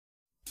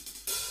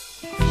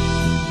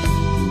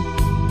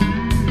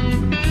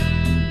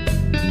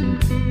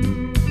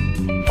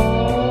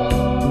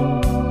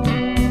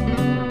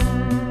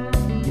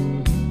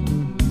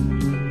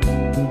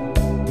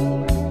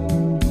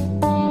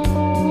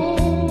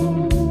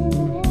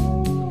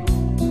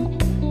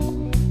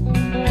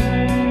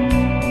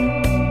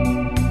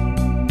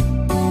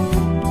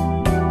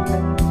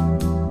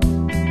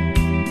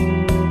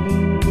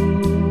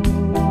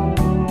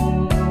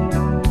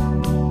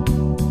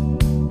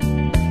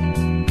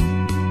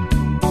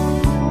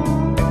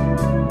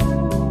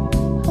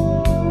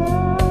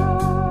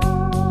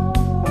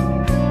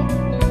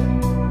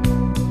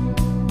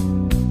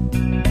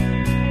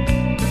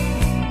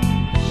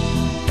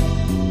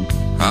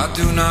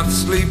not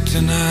sleep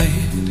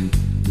tonight.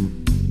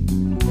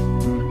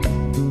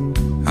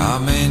 I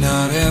may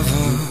not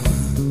ever.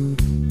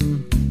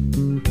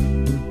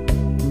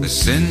 The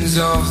sins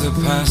of the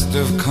past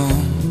have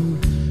come.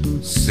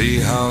 See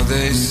how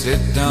they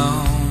sit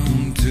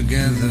down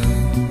together.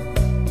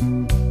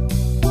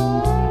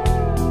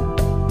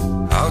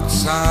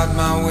 Outside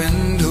my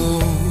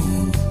window,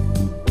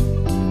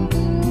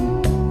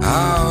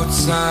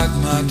 outside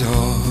my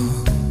door,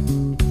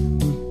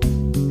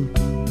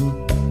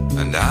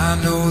 and I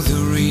know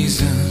the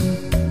reason,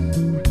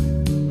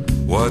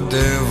 what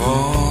they've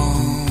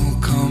all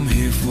come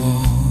here for.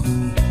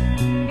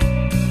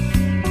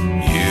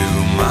 You,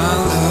 my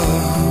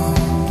love,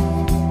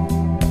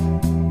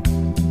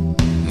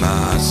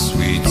 my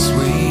sweet,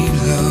 sweet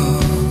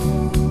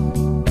love,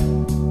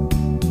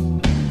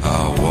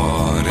 are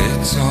what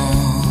it's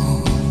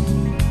all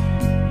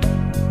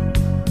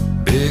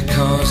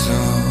because of.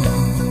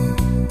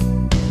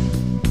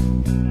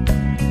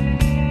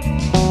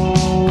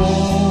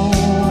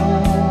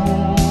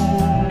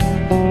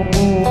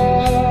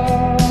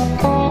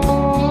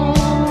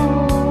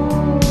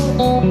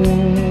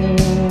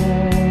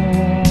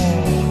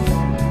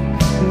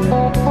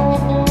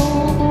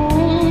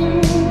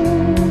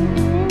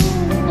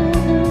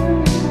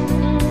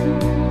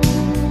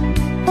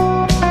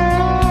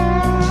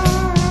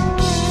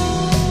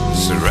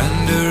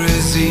 Surrender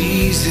is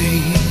easy.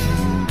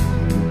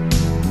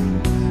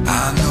 I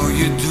know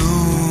you do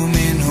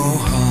me no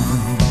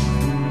harm,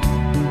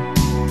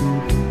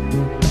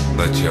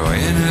 but your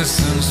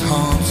innocence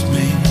haunts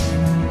me,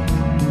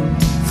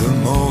 the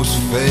most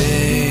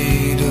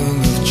fatal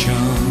of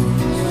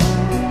charms.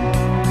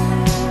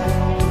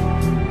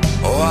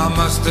 Oh, I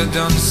must have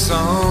done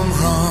some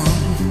wrong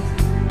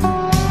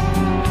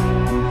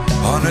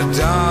on a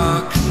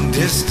dark and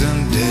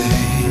distant day,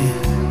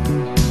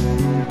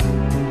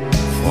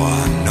 for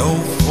I know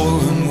full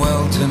and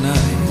well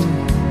tonight,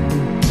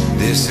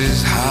 this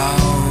is how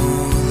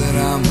that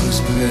I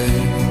must pay.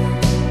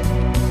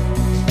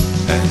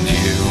 And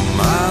you,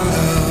 my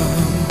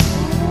love,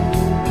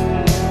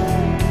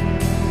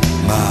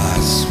 my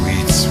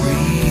sweet,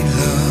 sweet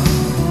love,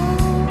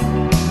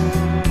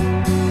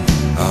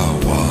 are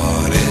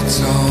what it's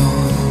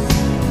all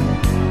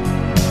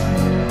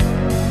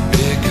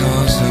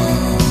because of.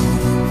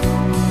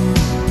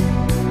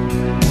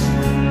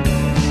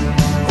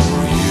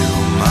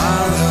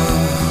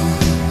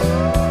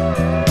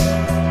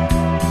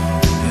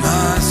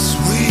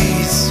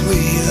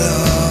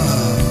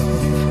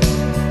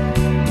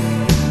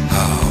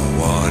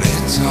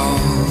 It's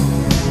all